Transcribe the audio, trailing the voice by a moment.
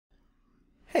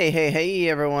Hey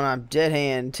everyone, I'm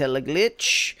Deadhand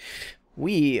Teleglitch.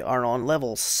 We are on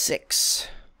level 6.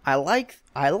 I like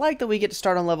that we get to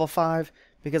start on level 5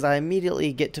 because I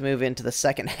immediately get to move into the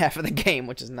second half of the game,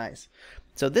 which is nice.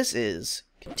 So this is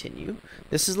continue.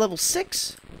 This is level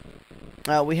 6.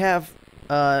 We have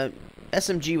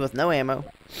SMG with no ammo,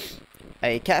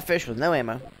 a catfish with no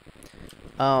ammo,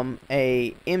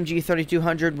 a MG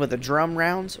 3200 with a drum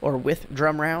rounds or with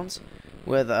drum rounds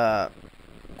with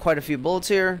quite a few bullets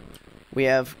here. We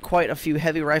have quite a few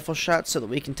heavy rifle shots so that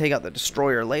we can take out the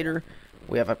destroyer later.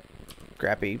 We have a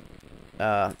crappy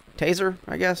taser,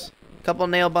 I guess. A couple of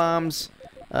nail bombs.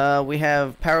 We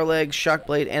have power legs, shock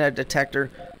blade, and a detector.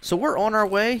 So we're on our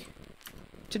way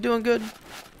to doing good.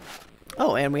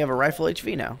 Oh, and we have a rifle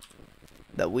HV now.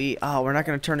 That we're not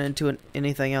going to turn into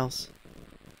anything else.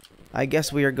 I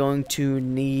guess we are going to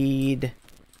need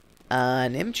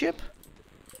an M chip.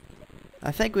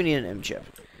 I think we need an M chip.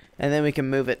 And then we can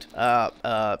move it.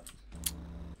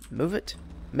 Move it?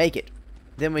 Make it.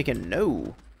 Then we can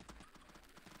no.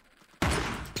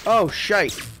 Oh,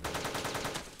 shite.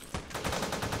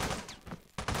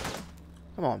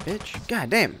 Come on, bitch.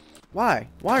 God damn. Why?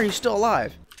 Why are you still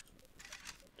alive?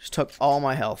 Just took all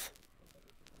my health.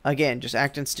 Again, just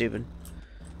acting stupid.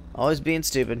 Always being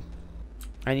stupid.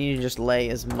 I need to just lay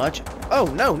as much. Oh,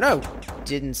 no, no.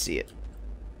 Didn't see it.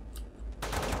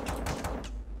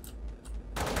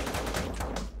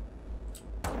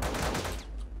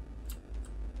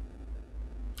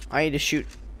 I need to shoot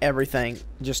everything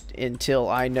just until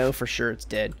I know for sure it's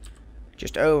dead.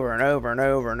 Just over and over and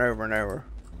over and over and over.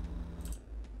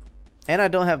 And I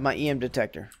don't have my EM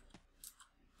detector.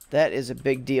 That is a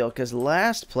big deal because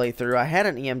last playthrough I had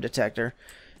an EM detector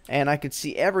and I could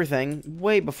see everything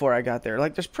way before I got there.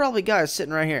 Like there's probably guys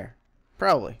sitting right here.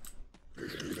 Probably.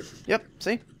 Yep,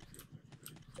 see?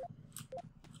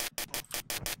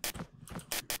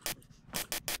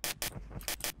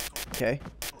 Okay.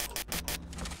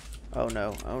 Oh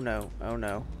no, oh no, oh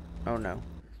no, oh no.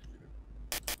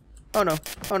 Oh no,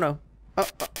 oh no,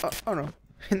 oh no.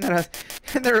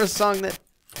 Isn't there a song that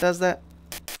does that?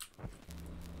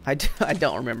 I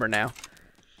don't remember now.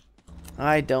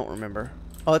 I don't remember.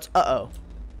 Oh, it's uh-oh.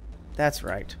 That's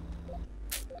right.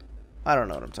 I don't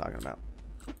know what I'm talking about.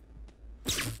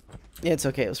 Yeah, it's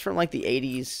okay. It was from like the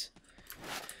 80s.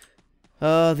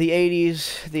 The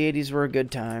 80s were a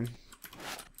good time.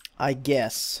 I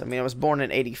guess. I mean, I was born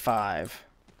in 85.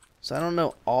 So I don't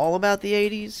know all about the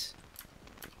 80s.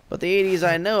 But the 80s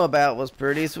I know about was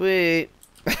pretty sweet.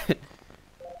 Let's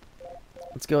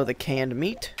go with the canned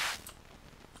meat.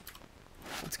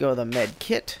 Let's go with a med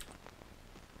kit.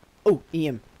 Oh,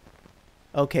 EM.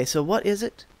 Okay, so what is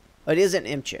it? Oh, it is an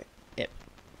M chip.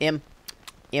 M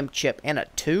chip and a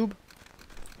tube?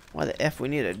 Why the F we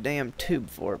need a damn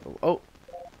tube for it? Oh.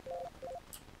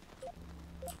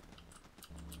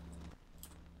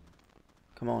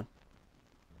 Come on.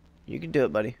 You can do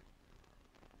it, buddy.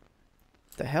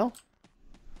 The hell?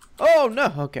 Oh,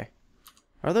 no. Okay.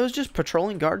 Are those just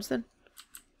patrolling guards then?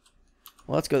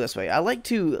 Well, let's go this way. I like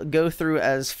to go through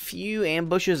as few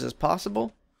ambushes as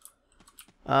possible.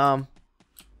 So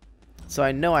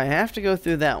I know I have to go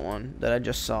through that one that I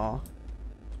just saw.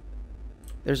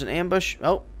 There's an ambush.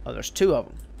 Oh, there's two of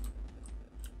them.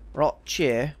 Rock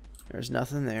chair. There's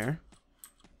nothing there.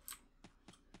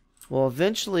 Well,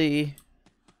 eventually...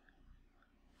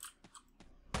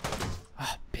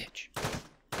 Oh, bitch.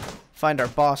 Find our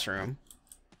boss room.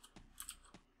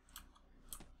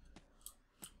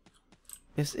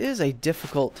 This is a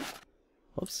difficult...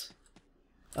 Whoops.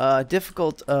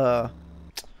 Difficult,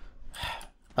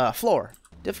 floor.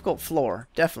 Difficult floor,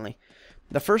 definitely.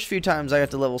 The first few times I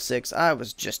got to level 6, I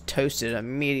was just toasted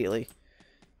immediately.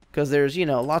 Because there's, you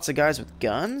know, lots of guys with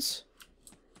guns.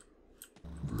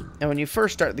 And when you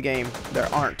first start the game,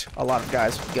 there aren't a lot of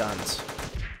guys with guns.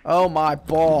 Oh my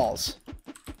balls.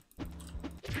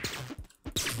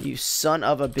 You son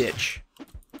of a bitch.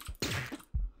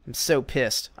 I'm so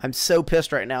pissed. I'm so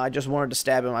pissed right now. I just wanted to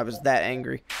stab him. I was that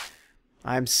angry.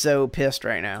 I'm so pissed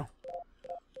right now.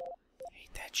 I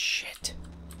hate that shit.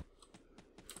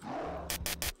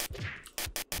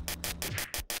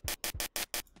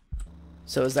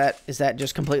 So is that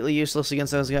just completely useless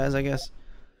against those guys, I guess?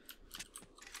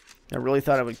 I really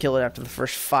thought I would kill it after the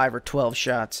first 5 or 12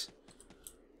 shots.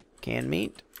 Canned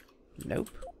meat? Nope.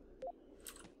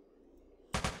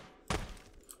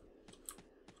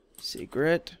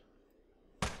 Secret.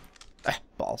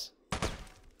 Balls.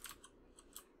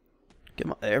 Get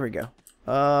my, there we go.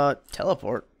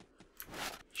 Teleport.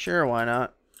 Sure, why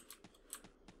not?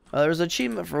 There's an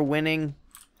achievement for winning,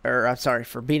 or I'm sorry,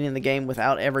 for beating the game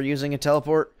without ever using a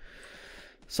teleport.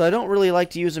 So I don't really like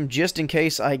to use them just in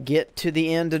case I get to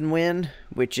the end and win,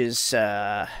 which is,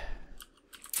 that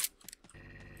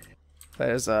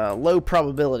is a low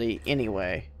probability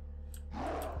anyway.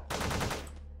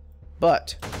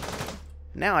 But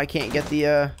now I can't get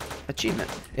the achievement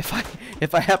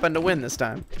if I happen to win this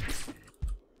time.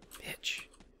 Bitch.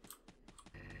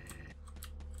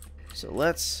 So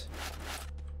let's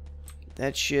get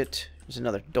that shit. There's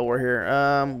another door here.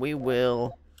 We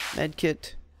will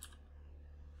medkit.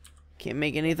 Can't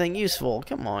make anything useful.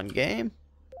 Come on, game.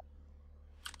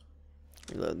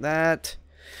 Reload that.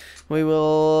 We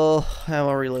will have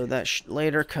a reload that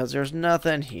later because there's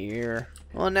nothing here.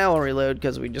 Well, now we'll reload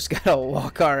because we just gotta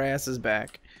walk our asses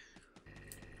back.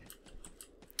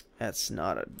 That's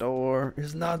not a door.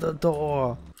 It's not a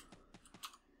door.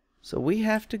 So we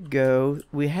have to go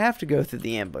through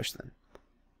the ambush then.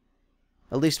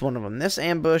 At least one of them. This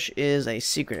ambush is a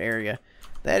secret area.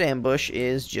 That ambush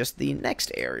is just the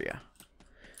next area.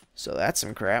 So that's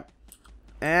some crap.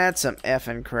 That's some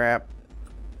effing crap.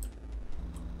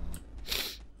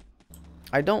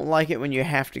 I don't like it when you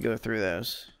have to go through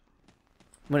those.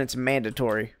 When it's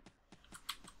mandatory.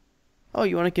 Oh,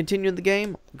 you want to continue the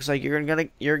game? Looks like you're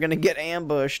gonna get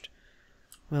ambushed.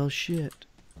 Well, shit.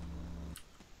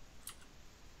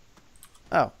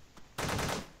 Oh.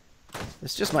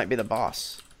 This just might be the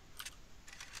boss.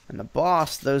 And the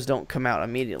boss, those don't come out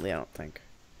immediately, I don't think.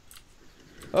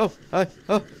 Oh, oh.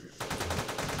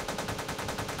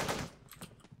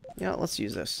 Yeah, let's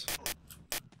use this.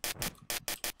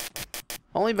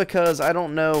 Only because I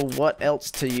don't know what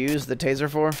else to use the taser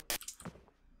for.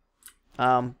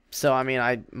 So I mean,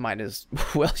 I might as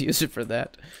well use it for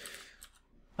that.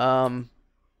 And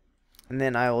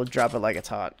then I will drop it like it's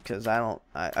hot, because I don't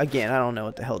know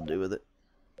what the hell to do with it.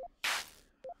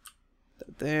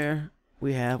 There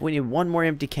we need one more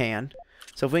empty can.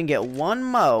 So if we can get one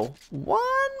more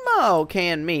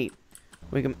canned meat,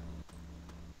 we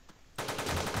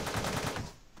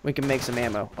can make some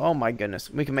ammo. Oh my goodness,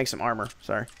 we can make some armor.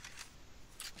 Sorry.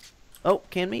 Oh,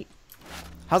 canned meat.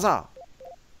 Huzzah!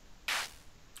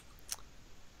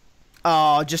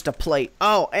 Oh, just a plate.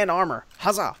 Oh, and armor.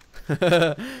 Huzzah!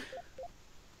 Okay,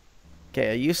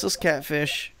 a useless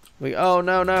catfish. Oh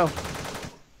no.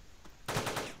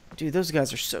 Dude, those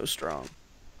guys are so strong.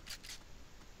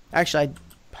 Actually,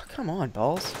 come on,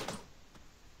 balls.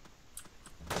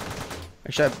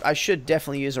 Actually, I should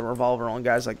definitely use a revolver on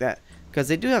guys like that, because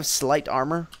they do have slight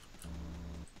armor.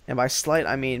 And by slight,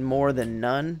 I mean more than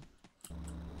none.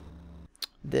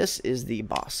 This is the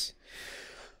boss.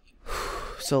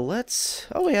 So let's...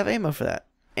 Oh, we have ammo for that.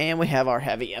 And we have our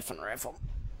heavy effing rifle.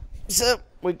 So,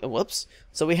 whoops.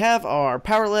 So we have our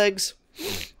power legs.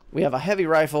 We have a heavy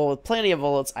rifle with plenty of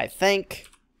bullets, I think.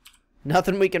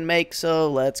 Nothing we can make, so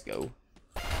let's go.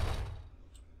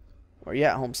 Where you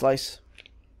at, home slice?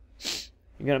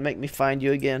 You're gonna make me find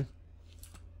you again.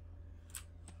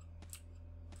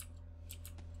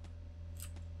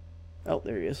 Oh,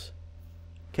 there he is.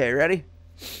 Okay, ready?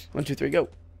 1, 2, 3, go.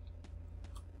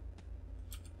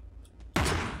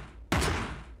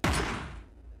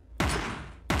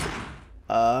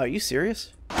 Are you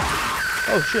serious?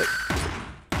 Oh, shit.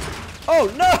 Oh,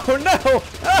 no, no!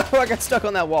 Oh, I got stuck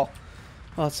on that wall.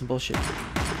 Oh, that's some bullshit.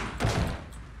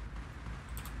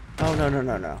 Oh,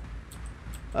 no.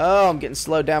 Oh, I'm getting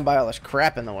slowed down by all this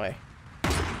crap in the way.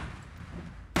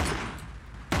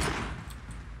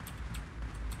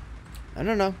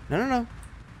 No.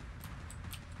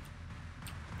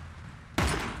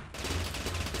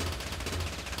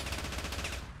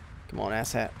 Come on,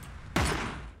 asshat.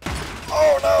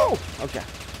 Oh, no! Okay.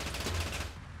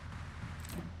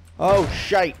 Oh,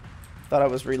 shite. Thought I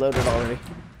was reloaded already.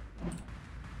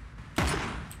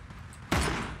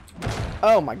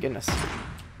 Oh, my goodness.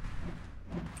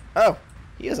 Oh,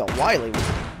 he is a wily one.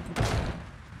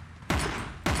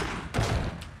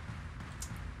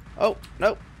 Oh,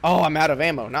 no. Oh, I'm out of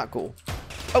ammo. Not cool.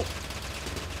 Oh.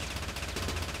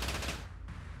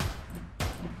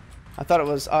 I thought it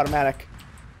was automatic,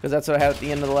 because that's what I had at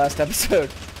the end of the last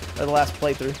episode. Or the last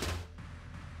playthrough.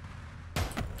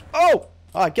 Oh!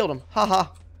 Oh, I killed him. Haha.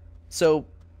 So,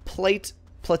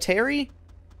 plateri?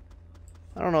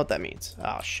 I don't know what that means.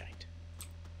 Oh, shite.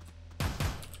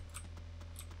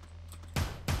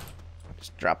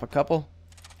 Just drop a couple.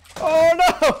 Oh,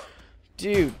 no!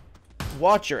 Dude.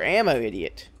 Watch your ammo,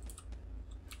 idiot.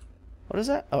 What is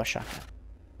that? Oh, a shotgun.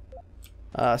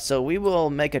 So we will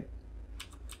make a...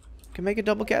 Can make a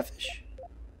double catfish?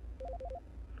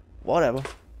 Whatever.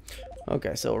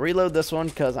 Okay, so reload this one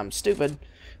because I'm stupid.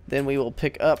 Then we will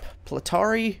pick up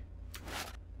Platari,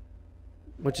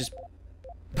 which is...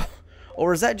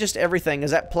 Or is that just everything?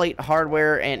 Is that plate,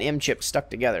 hardware, and M-chip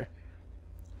stuck together?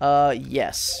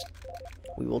 Yes.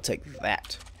 We will take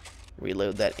that.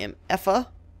 Reload that MFA.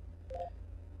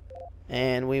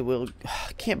 And we will...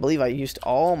 I can't believe I used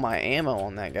all my ammo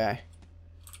on that guy.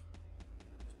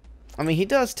 I mean, he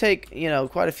does take, you know,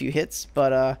 quite a few hits,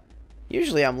 but,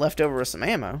 usually I'm left over with some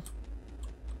ammo.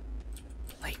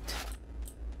 Plate.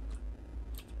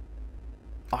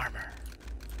 Armor.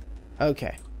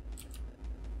 Okay.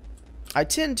 I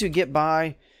tend to get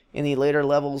by in the later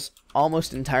levels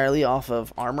almost entirely off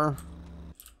of armor.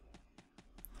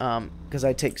 Because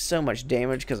I take so much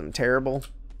damage because I'm terrible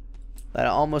that I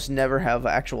almost never have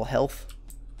actual health.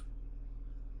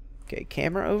 Okay,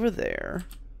 camera over there.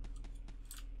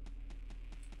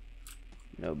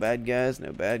 No bad guys,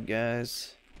 no bad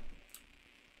guys.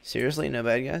 Seriously, no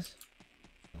bad guys?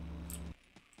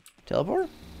 Teleporter?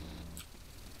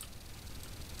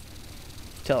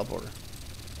 Teleporter.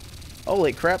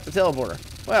 Holy crap, the teleporter.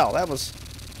 Well, that was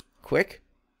quick.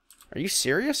 Are you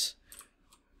serious?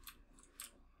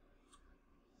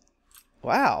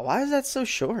 Wow, why is that so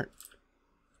short?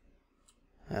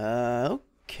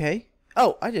 Okay.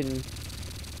 Oh, I didn't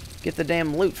get the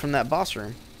damn loot from that boss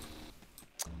room.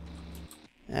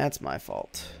 That's my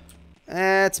fault.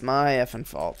 That's my effing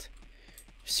fault.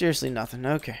 Seriously, nothing.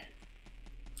 Okay.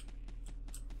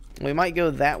 We might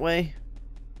go that way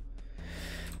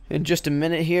in just a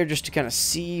minute here, just to kind of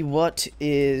see what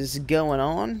is going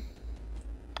on.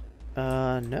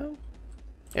 No.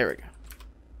 There we go.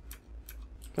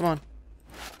 Come on.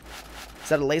 Is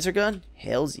that a laser gun?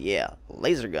 Hells yeah.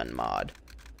 Laser gun mod.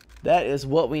 That is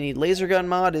what we need. Laser gun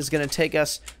mod is going to take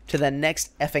us to the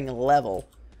next effing level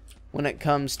when it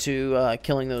comes to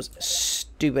killing those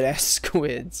stupid ass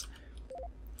squids.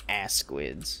 Ass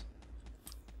squids.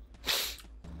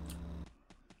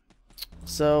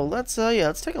 So let's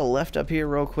take a left up here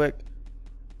real quick.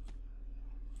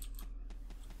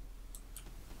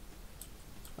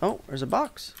 Oh, there's a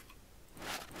box.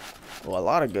 Oh, a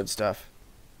lot of good stuff.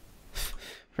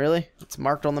 Really? It's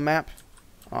marked on the map?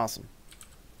 Awesome.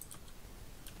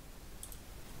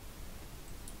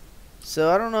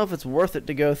 So I don't know if it's worth it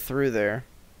to go through there.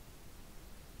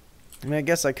 I mean, I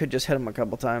guess I could just hit them a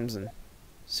couple times and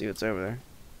see what's over there.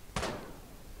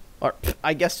 Or,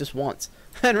 I guess just once.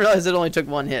 I didn't realize it only took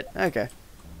one hit. Okay.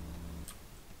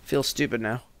 Feel stupid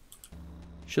now.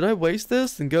 Should I waste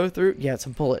this and go through? Yeah, it's a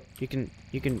bullet. You can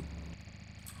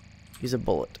use a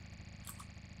bullet.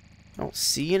 I don't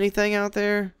see anything out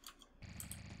there.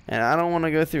 And I don't want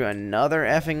to go through another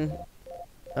effing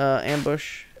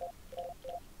ambush.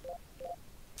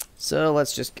 So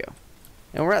let's just go.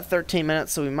 And we're at 13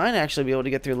 minutes, so we might actually be able to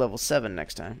get through level 7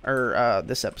 next time. Or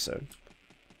this episode.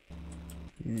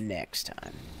 Next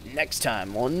time. Next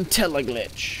time on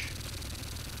Teleglitch.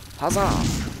 Huzzah!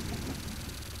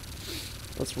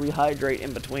 Let's rehydrate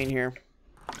in between here.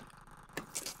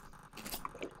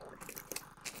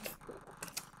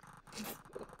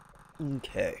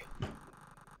 Okay.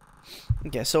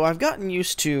 Okay, so I've gotten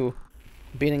used to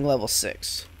beating level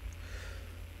 6.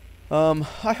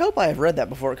 I hope I have read that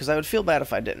before, because I would feel bad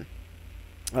if I didn't.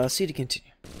 C to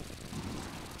continue.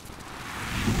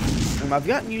 I've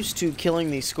gotten used to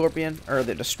killing the Scorpion, or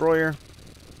the Destroyer,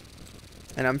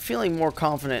 and I'm feeling more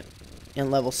confident in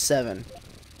level 7.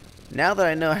 Now that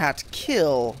I know how to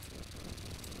kill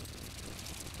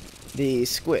the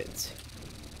squids.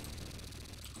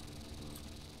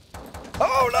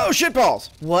 Oh no, shitballs!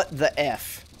 What the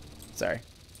F? Sorry.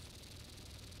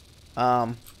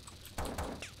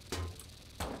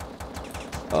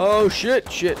 Oh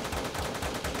shit.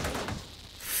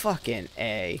 Fucking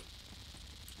A.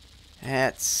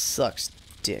 That sucks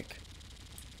dick.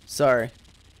 Sorry.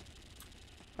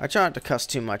 I try not to cuss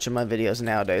too much in my videos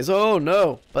nowadays. Oh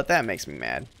no! But that makes me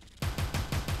mad.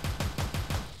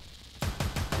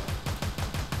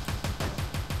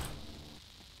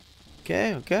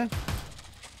 Okay.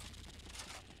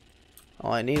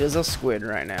 All I need is a squid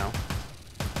right now.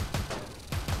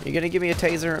 You gonna give me a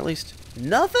taser at least?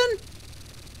 Nothing?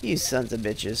 You sons of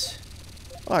bitches.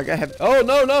 Oh, I have. Oh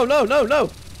no!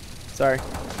 Sorry.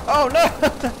 Oh no!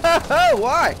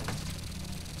 Why?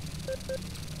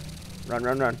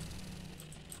 Run.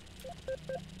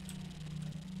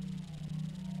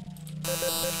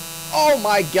 Oh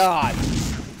my god!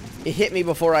 It hit me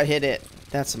before I hit it.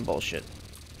 That's some bullshit.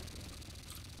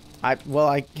 Well,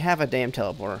 I have a damn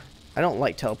teleporter. I don't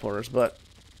like teleporters, but...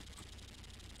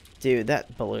 Dude,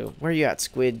 that blew. Where you at,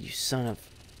 squid, you son of...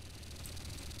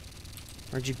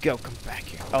 Where'd you go? Come back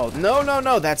here. Oh,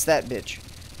 no, that's that bitch.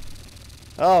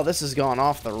 Oh, this has gone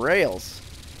off the rails.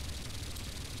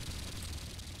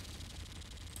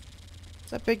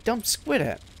 Where's that big dumb squid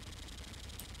at?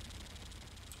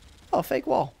 Oh, fake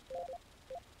wall.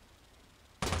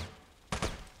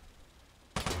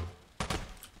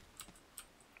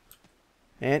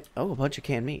 And, oh, a bunch of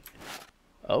canned meat.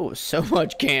 Oh, so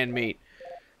much canned meat.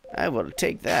 I will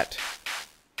take that.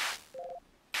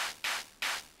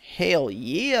 Hell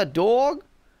yeah, dog.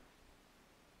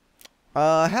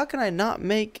 How can I not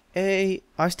make a...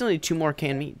 I still need 2 more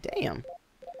canned meat. Damn.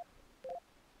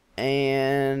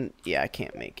 And, yeah, I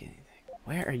can't make anything.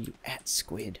 Where are you at,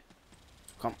 squid?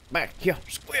 Come back here,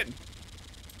 squid.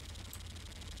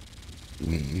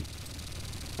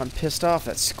 I'm pissed off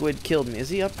that squid killed me. Is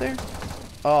he up there?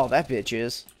 Oh, that bitch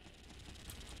is.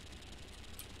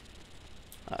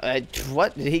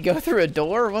 What? Did he go through a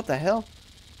door? What the hell?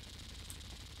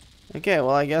 Okay, well,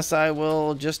 I guess I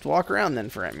will just walk around then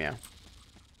for him, yeah.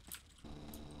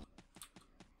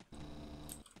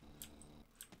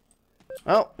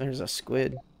 Oh, there's a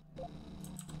squid.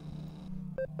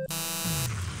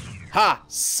 Ha!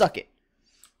 Suck it.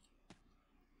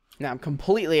 Now, I'm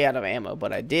completely out of ammo,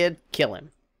 but I did kill him.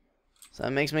 So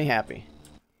that makes me happy.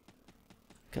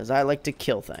 Because I like to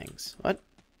kill things. What?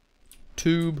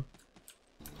 Tube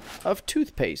of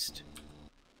toothpaste.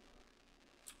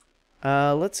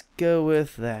 Let's go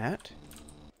with that.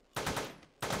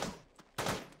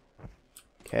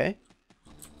 Okay.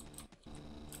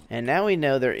 And now we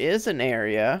know there is an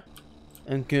area,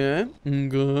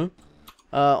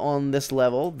 on this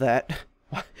level that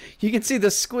you can see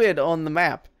the squid on the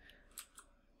map.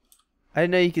 I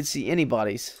didn't know you could see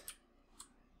anybody's,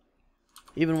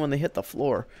 even when they hit the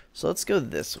floor. So let's go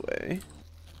this way.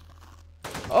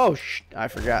 Oh, I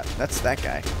forgot. That's that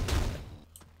guy.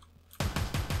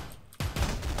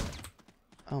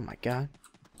 Oh my god.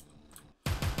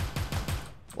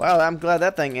 Wow, I'm glad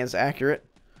that thing is accurate.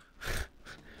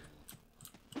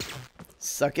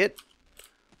 Suck it.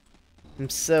 I'm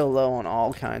so low on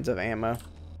all kinds of ammo.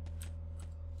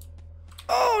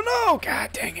 Oh no!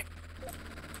 God dang it.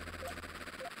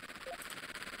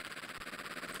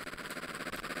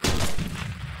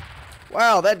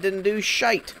 Wow, that didn't do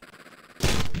shite.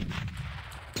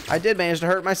 I did manage to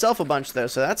hurt myself a bunch though,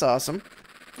 so that's awesome.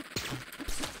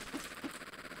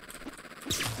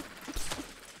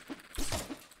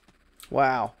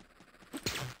 Wow.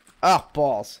 Oh,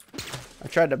 balls. I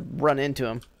tried to run into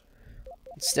him.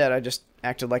 Instead, I just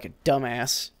acted like a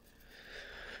dumbass.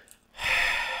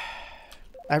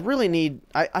 I really need...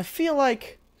 I feel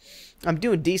like I'm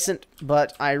doing decent,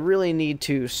 but I really need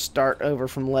to start over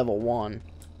from level 1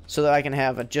 so that I can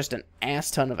have just an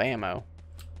ass ton of ammo.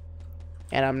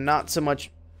 And I'm not so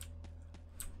much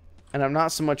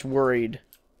worried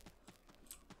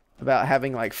about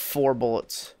having like 4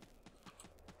 bullets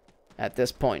at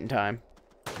this point in time.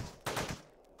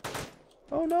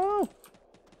 Oh no!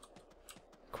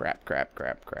 Crap, crap,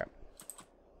 crap, crap.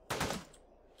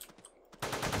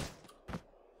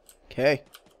 Okay.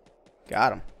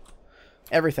 Got him.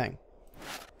 Everything.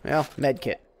 Well,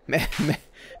 medkit.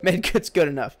 Medkit's good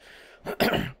enough.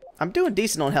 I'm doing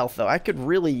decent on health, though. I could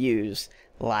really use,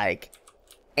 like,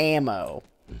 ammo.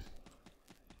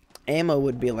 Ammo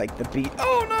would be like the bee...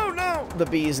 Oh, no, no! The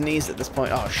bee's knees at this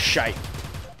point. Oh, shite.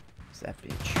 What's that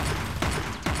bitch?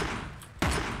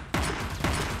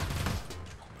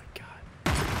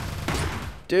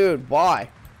 Dude, why?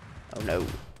 Oh no.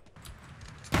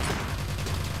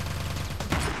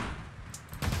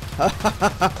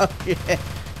 Yeah,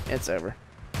 it's over.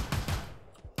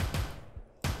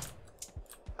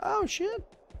 Oh shit.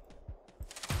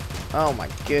 Oh my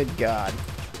good god.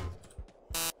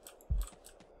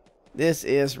 This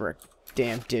is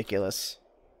damn ridiculous.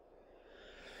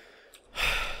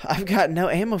 I've got no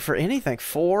ammo for anything.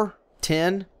 4,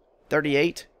 10,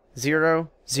 38, 0,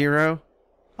 0,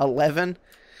 11.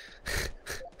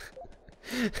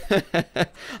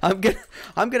 I'm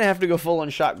gonna have to go full on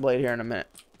shock blade here in a minute.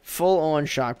 Full on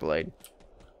shock blade.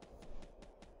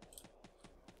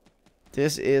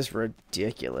 This is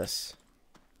ridiculous.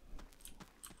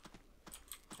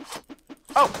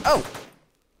 Oh!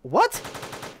 What?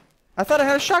 I thought I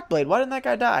had a shock blade. Why didn't that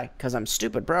guy die? Because I'm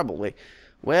stupid, probably.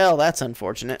 Well, that's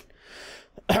unfortunate.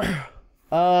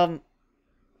 Well,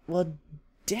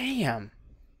 damn.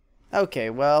 Okay,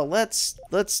 well, let's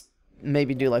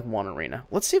maybe do like 1 arena.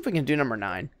 Let's see if we can do number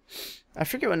 9. I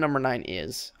forget what number 9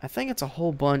 is. I think it's a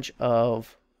whole bunch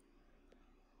of...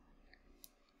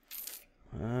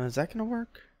 is that gonna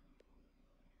work?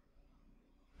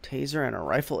 Taser and a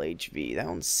rifle HV. That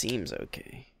one seems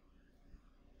okay.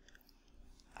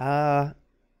 I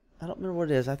don't remember what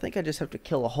it is. I think I just have to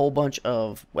kill a whole bunch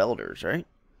of welders, right?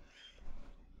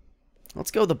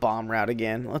 Let's go the bomb route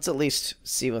again. Let's at least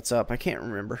see what's up. I can't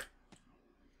remember.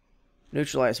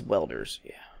 Neutralize welders.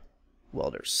 Yeah.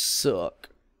 Welders suck.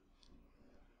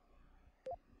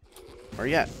 Where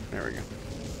you at? There we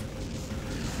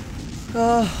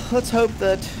go. Let's hope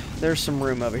that there's some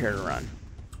room over here to run.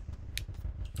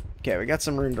 Okay, we got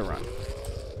some room to run.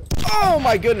 Oh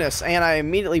my goodness! And I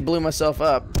immediately blew myself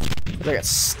up. I got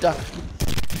stuck.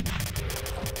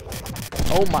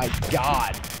 Oh my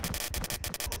god.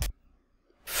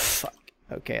 Fuck.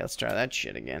 Okay, let's try that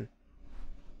shit again.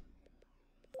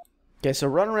 Okay, so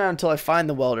run around until I find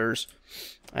the welders,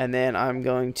 and then I'm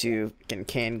going to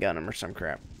can gun them or some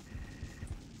crap.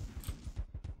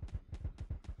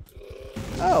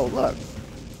 Oh, look.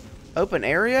 Open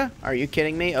area? Are you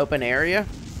kidding me? Open area?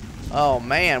 Oh,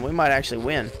 man, we might actually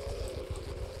win.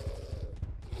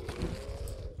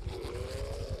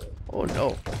 Oh,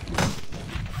 no.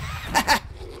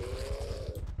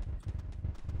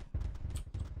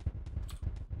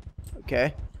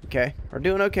 Okay, okay. We're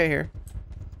doing okay here.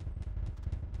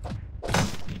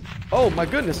 Oh my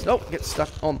goodness! Nope, get stuck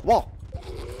on the wall.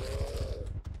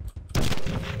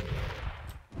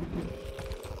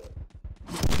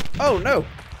 Oh no!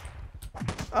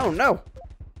 Oh no!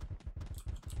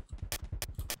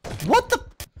 What the?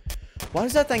 Why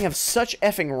does that thing have such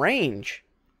effing range?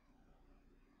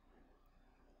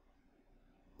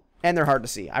 And they're hard to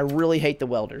see. I really hate the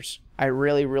welders. I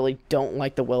really, really don't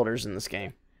like the welders in this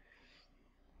game.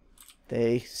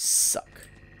 They suck.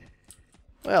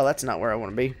 Well, that's not where I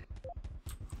want to be.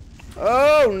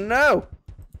 Oh, no!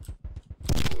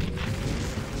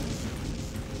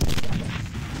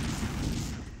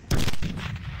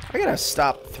 I gotta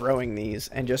stop throwing these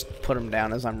and just put them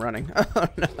down as I'm running. Oh,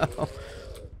 no.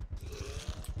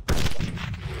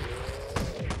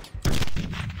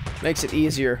 Makes it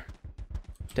easier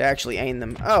to actually aim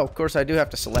them. Oh, of course I do have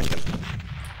to select them.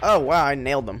 Oh, wow, I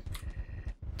nailed them.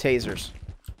 Tasers.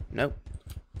 Nope.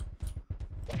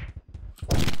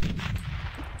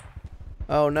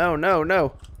 Oh, no, no,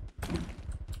 no.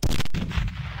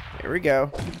 Here we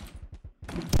go.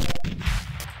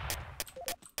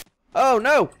 Oh,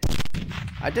 no!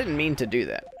 I didn't mean to do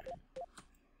that.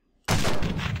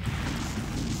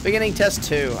 Beginning test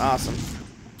 2. Awesome.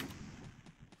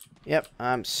 Yep,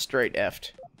 I'm straight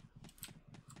effed.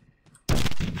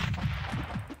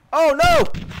 Oh, no!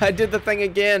 I did the thing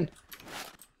again.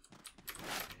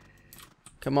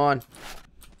 Come on.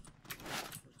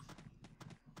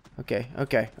 Okay,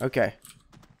 okay, okay.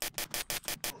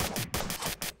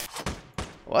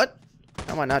 What?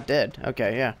 How am I not dead?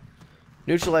 Okay, yeah.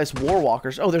 Neutralize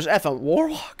warwalkers. Oh, there's effing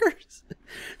warwalkers?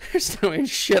 There's no way in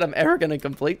shit I'm ever gonna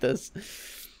complete this.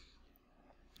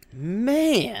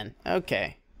 Man.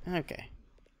 Okay. Okay.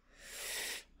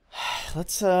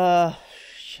 Let's,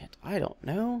 shit. I don't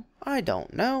know. I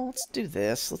don't know. Let's do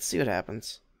this. Let's see what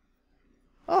happens.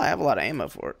 Oh, I have a lot of ammo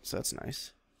for it, so that's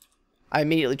nice. I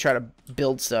immediately try to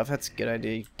build stuff. That's a good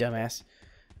idea, you dumbass.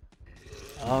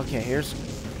 Okay, here's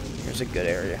a good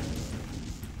area.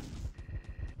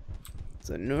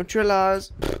 So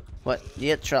neutralize. What?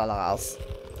 Neutralize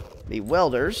the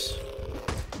welders.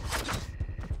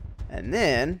 And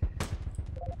then,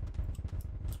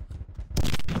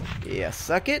 yeah,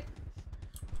 suck it.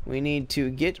 We need to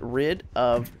get rid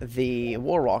of the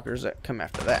warwalkers that come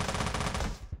after that.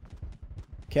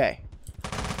 Okay.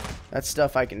 That's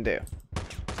stuff I can do.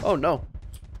 Oh, no.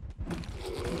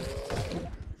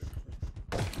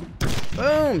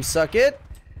 Boom, suck it.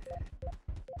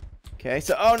 Okay,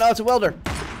 so, oh, no, it's a welder.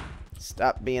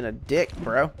 Stop being a dick,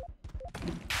 bro.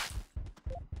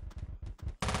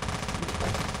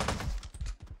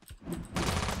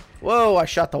 Whoa, I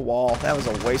shot the wall. That was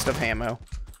a waste of ammo.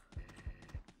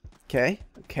 Okay,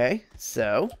 okay,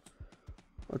 so,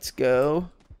 let's go.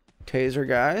 Taser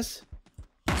guys.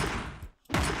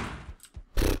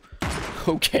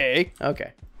 Okay,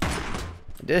 okay.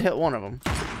 I did hit one of them.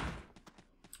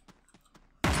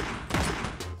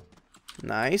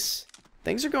 Nice.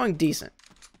 Things are going decent.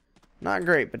 Not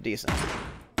great, but decent.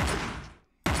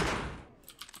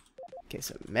 Okay,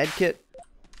 so medkit.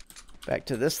 Back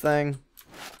to this thing.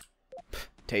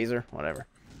 Taser, whatever.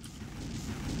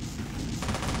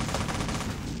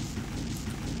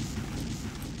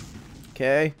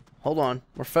 Okay, hold on.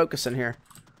 We're focusing here.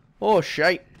 Oh,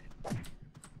 shite.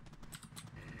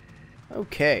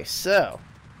 Okay, so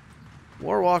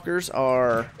warwalkers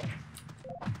are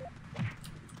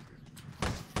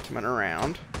coming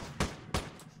around.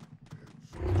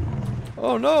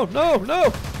 Oh no, no,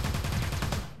 no!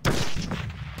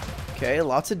 Okay,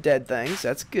 lots of dead things.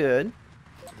 That's good.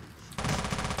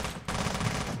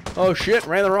 Oh shit,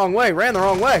 ran the wrong way, ran the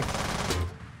wrong way!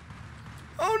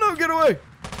 Oh no, get away!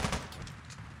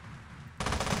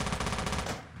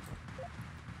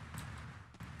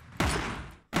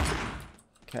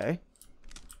 Okay.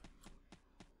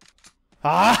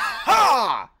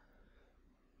 Aha!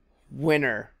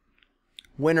 winner.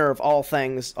 Winner of all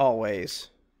things, always.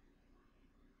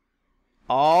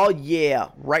 Oh, yeah.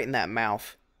 Right in that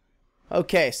mouth.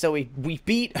 Okay, so we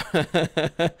beat...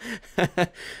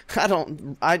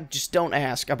 I just don't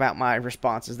ask about my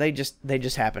responses. They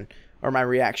just happen. Or my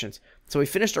reactions. So we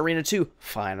finished Arena 2,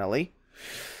 finally.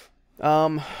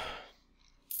 Arena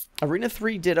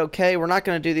 3 did okay. We're not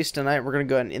going to do these tonight. We're going to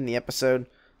go ahead and end the episode.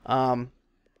 But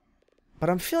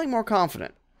I'm feeling more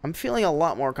confident. I'm feeling a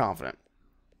lot more confident.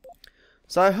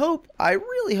 So I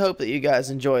really hope that you guys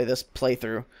enjoy this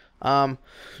playthrough. Of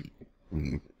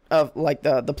like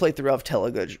the playthrough of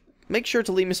Teleglitch. Make sure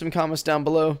to leave me some comments down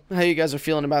below how you guys are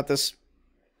feeling about this.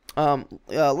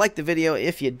 Like the video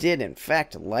if you did in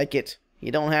fact like it.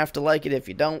 You don't have to like it if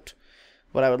you don't,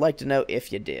 but I would like to know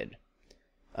if you did.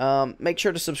 Make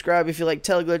sure to subscribe if you like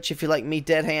Teleglitch, if you like me,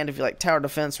 Deadhand, if you like tower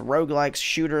defense, roguelikes,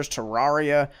 shooters,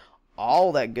 Terraria,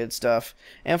 all that good stuff.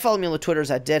 And follow me on the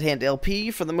Twitters at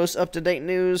DeadhandLP for the most up-to-date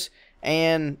news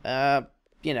and,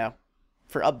 you know,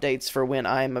 for updates for when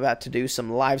I'm about to do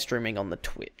some live streaming on the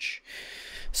Twitch.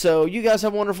 So, you guys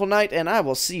have a wonderful night, and I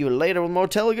will see you later with more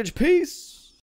Teleglitch. Peace!